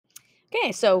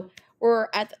Okay, so we're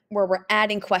at where we're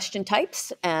adding question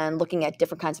types and looking at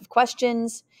different kinds of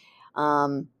questions.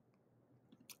 Um,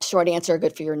 Short answer,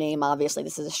 good for your name. Obviously,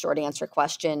 this is a short answer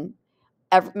question.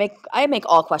 I make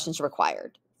all questions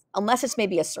required, unless it's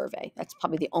maybe a survey. That's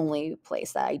probably the only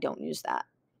place that I don't use that.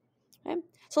 Okay?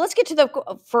 So let's get to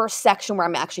the first section where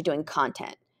I'm actually doing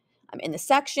content. I'm in the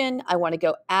section. I want to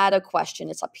go add a question.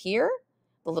 It's up here,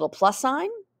 the little plus sign.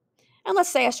 And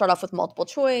let's say I start off with multiple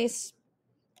choice.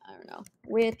 I don't know,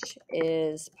 which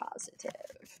is positive,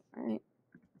 right?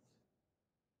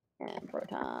 And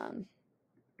proton,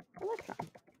 electron.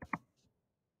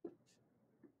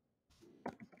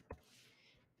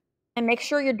 And make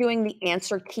sure you're doing the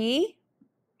answer key,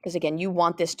 because again, you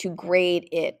want this to grade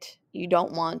it. You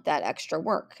don't want that extra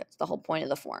work. That's the whole point of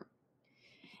the form.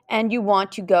 And you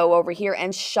want to go over here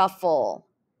and shuffle.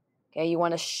 Okay, you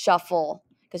want to shuffle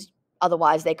because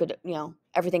otherwise they could,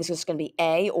 everything's just going to be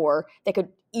A, or they could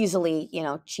easily,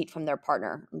 cheat from their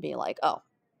partner and be like, oh,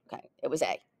 okay, it was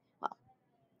A. Well,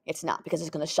 it's not, because it's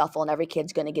going to shuffle and every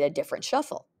kid's going to get a different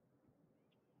shuffle.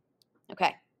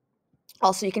 Okay.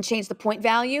 Also, you can change the point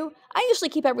value. I usually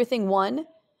keep everything 1,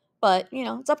 but,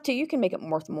 it's up to you. You can make it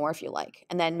worth more if you like.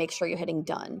 And then make sure you're hitting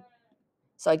done.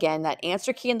 So again, that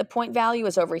answer key and the point value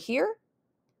is over here.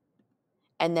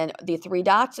 And then the 3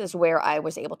 dots is where I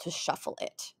was able to shuffle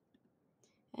it.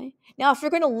 Okay. Now, if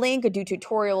you're going to link or do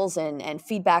tutorials and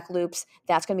feedback loops,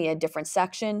 that's going to be a different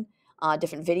section,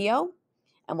 different video.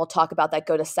 And we'll talk about that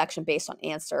go to section based on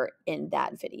answer in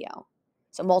that video.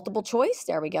 So multiple choice,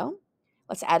 there we go.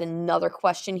 Let's add another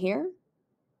question here.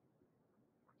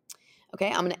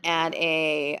 Okay, I'm going to add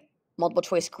a multiple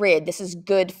choice grid. This is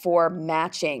good for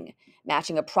matching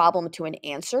a problem to an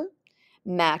answer,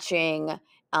 matching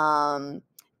an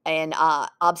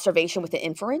observation with an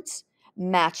inference,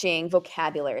 matching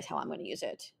vocabulary is how I'm going to use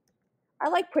it. I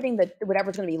like putting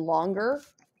whatever's going to be longer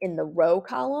in the row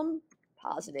column,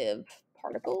 positive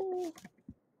particle,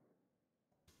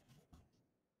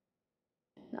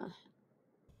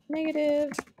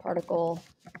 negative particle,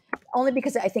 only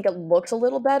because I think it looks a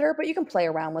little better, but you can play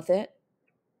around with it.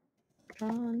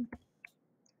 And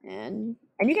you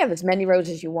can have as many rows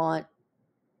as you want.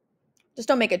 Just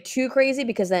don't make it too crazy,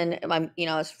 because then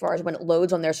as far as when it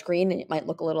loads on their screen, it might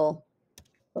look a little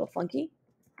funky.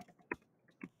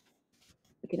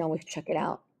 You can always check it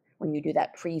out when you do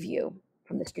that preview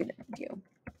from the student view.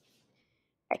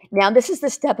 Okay. Now, this is the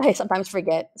step I sometimes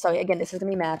forget. So again, this is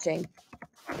going to be matching.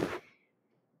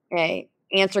 Okay,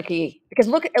 answer key, because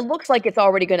look, it looks like it's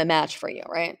already going to match for you,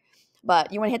 right?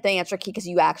 But you want to hit the answer key because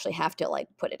you actually have to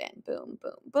put it in. Boom,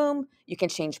 boom, boom. You can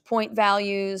change point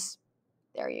values.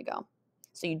 There you go.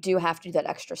 So you do have to do that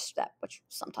extra step, which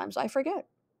sometimes I forget.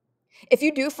 If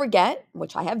you do forget,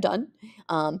 which I have done,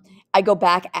 I go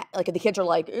back, the kids are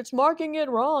like, it's marking it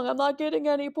wrong. I'm not getting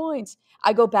any points.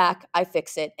 I go back, I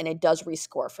fix it, and it does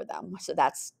rescore for them. So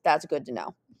that's good to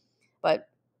know. But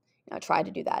try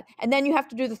to do that. And then you have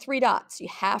to do the 3 dots. You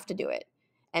have to do it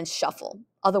and shuffle.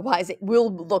 Otherwise, it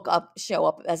will show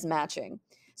up as matching.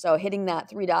 So hitting that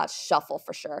 3 dots, shuffle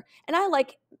for sure. And I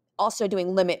like also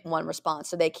doing limit 1 response,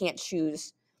 so they can't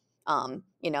choose 2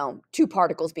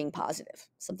 particles being positive,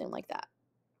 something like that.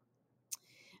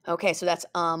 Okay, so that's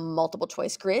multiple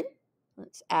choice grid.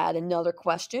 Let's add another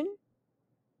question.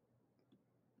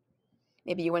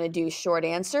 Maybe you want to do short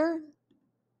answer.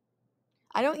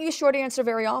 I don't use short answer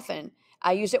very often.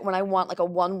 I use it when I want a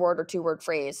 1-word or 2-word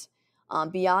phrase.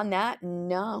 Beyond that,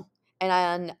 no.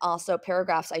 And also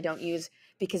paragraphs I don't use,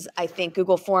 because I think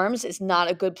Google Forms is not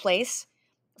a good place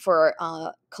for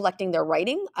collecting their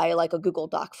writing. I like a Google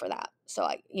Doc for that. So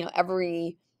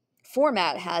every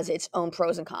format has its own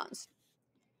pros and cons.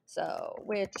 So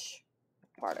which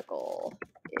particle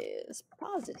is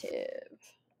positive?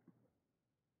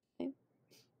 Okay.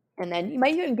 And then you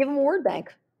might even give them a word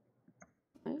bank.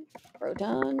 Okay.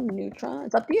 Proton, neutron,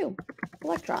 it's up to you.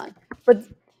 Electron. But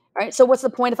right, so what's the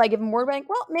point if I give them word bank?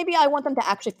 Well, maybe I want them to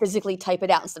actually physically type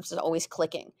it out instead of just always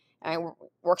clicking. Right?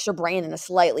 Works your brain in a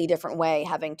slightly different way,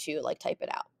 having to type it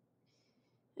out.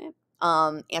 Okay.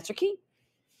 Answer key.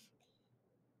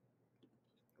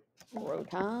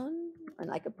 Proton,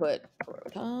 and I could put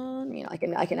proton. I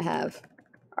can have.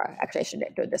 Actually, I should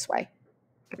do it this way.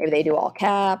 Maybe they do all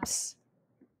caps.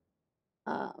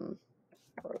 Proton.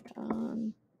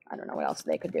 I don't know what else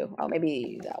they could do. Oh,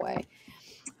 maybe that way.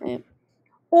 Okay.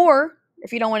 Or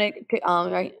if you don't want to,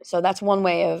 right? So that's one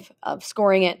way of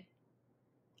scoring it.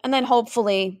 And then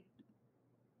hopefully,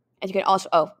 and you can also,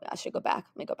 I should go back.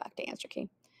 Let me go back to answer key. You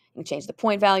can change the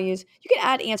point values. You can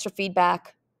add answer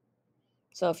feedback.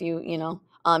 So if you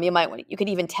might want, you could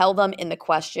even tell them in the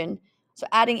question So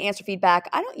adding answer feedback,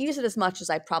 I don't use it as much as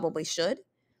I probably should.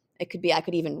 It could be, I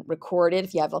could even record it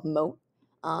if you have a moat.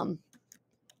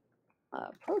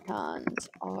 Protons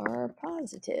are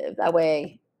positive. That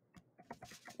way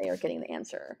they are getting the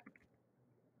answer.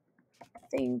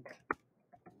 Think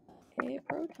a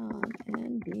proton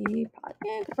can be positive.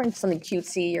 Yeah, could bring something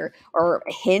cutesy or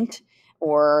a hint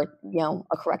or,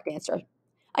 a correct answer.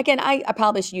 Again, I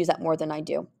probably should use that more than I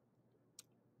do.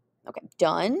 Okay,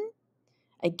 done.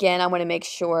 Again, I want to make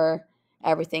sure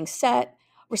everything's set.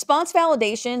 Response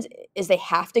validations is they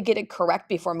have to get it correct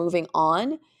before moving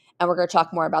on. And we're going to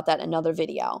talk more about that in another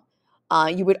video.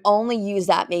 You would only use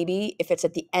that maybe if it's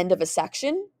at the end of a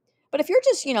section. But if you're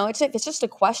just, if it's just a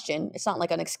question, it's not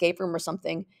like an escape room or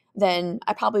something, then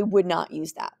I probably would not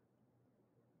use that.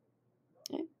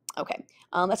 Okay,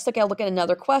 let's look at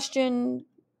another question.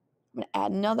 I'm going to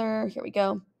add another. Here we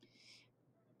go.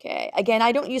 Okay, again,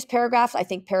 I don't use paragraphs. I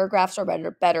think paragraphs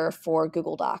are better for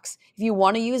Google Docs. If you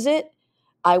want to use it,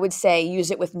 I would say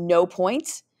use it with no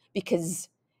points because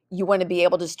you want to be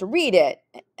able just to read it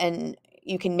and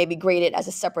you can maybe grade it as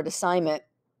a separate assignment.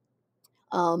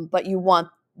 But you want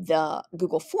the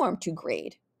Google form to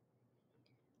grade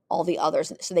all the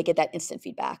others so they get that instant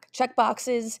feedback.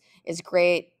 Checkboxes is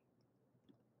great.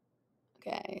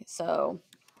 Okay, so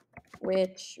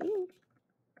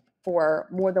for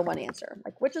more than one answer.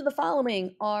 Like, which of the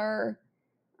following are,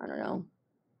 I don't know,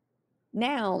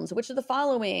 nouns? Which of the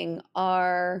following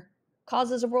are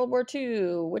causes of World War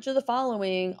II? Which of the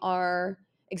following are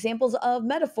examples of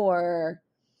metaphor?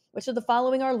 Which of the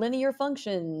following are linear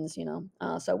functions?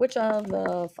 So which of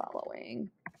the following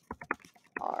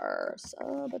are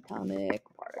subatomic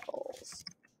particles?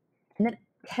 And then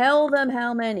tell them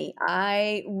how many.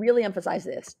 I really emphasize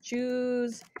this.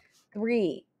 Choose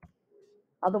 3.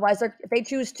 Otherwise, if they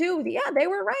choose 2, yeah, they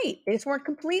were right. They just weren't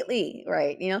completely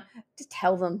right. Just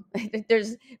tell them.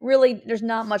 There's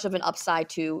not much of an upside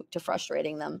to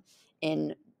frustrating them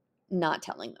in not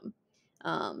telling them.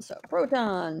 So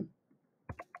proton,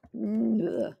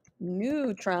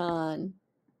 neutron,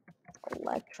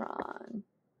 electron,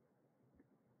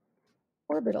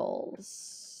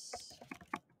 orbitals.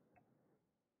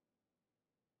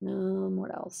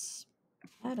 What else?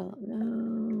 I don't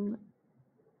know.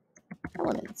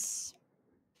 Elements.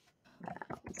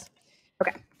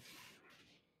 Okay.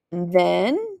 And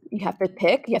then you have to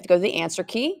go to the answer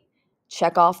key,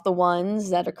 check off the ones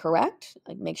that are correct,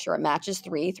 like make sure it matches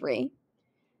 3, 3.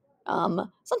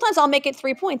 Sometimes I'll make it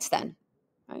 3 points then,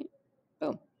 right?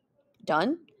 Boom,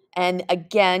 done. And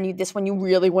again, this one you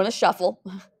really want to shuffle.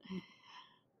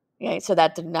 Okay, so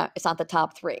that it's not the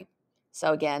top 3.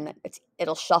 So again,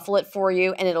 it'll shuffle it for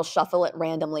you and it'll shuffle it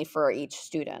randomly for each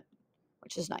student,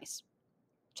 which is nice.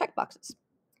 Check boxes.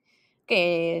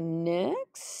 Okay,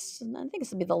 next, I think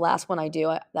this will be the last one I do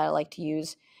that I like to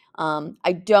use.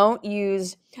 I don't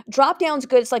use drop down's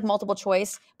good. It's like multiple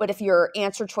choice, but if your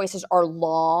answer choices are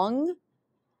long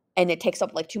and it takes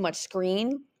up like too much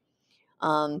screen,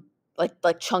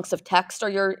 like chunks of text are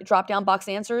your drop down box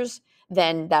answers,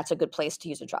 then that's a good place to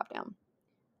use a drop down.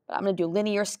 But I'm going to do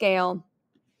linear scale.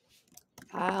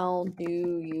 How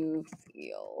do you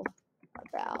feel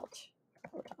about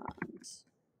protons?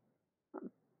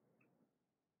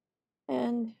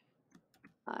 And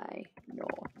I know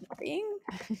nothing.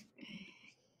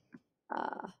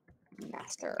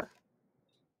 Master.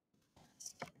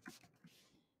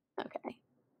 Okay.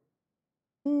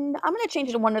 I'm going to change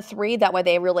it to 1 to 3. That way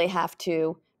they really have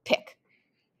to pick,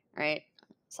 right?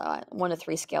 So 1 to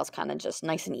 3 scale is kind of just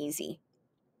nice and easy.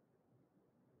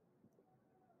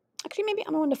 Actually, maybe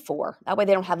I'm 1 to 4. That way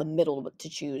they don't have a middle to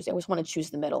choose. They always want to choose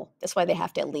the middle. This way they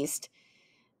have to at least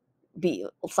be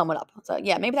somewhat up. So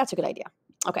yeah, maybe that's a good idea.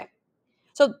 Okay.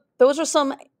 So those are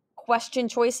some question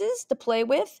choices to play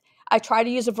with. I try to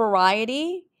use a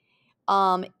variety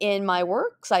in my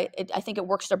work because I think it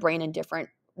works the brain in different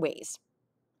ways.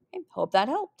 Okay, hope that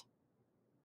helped.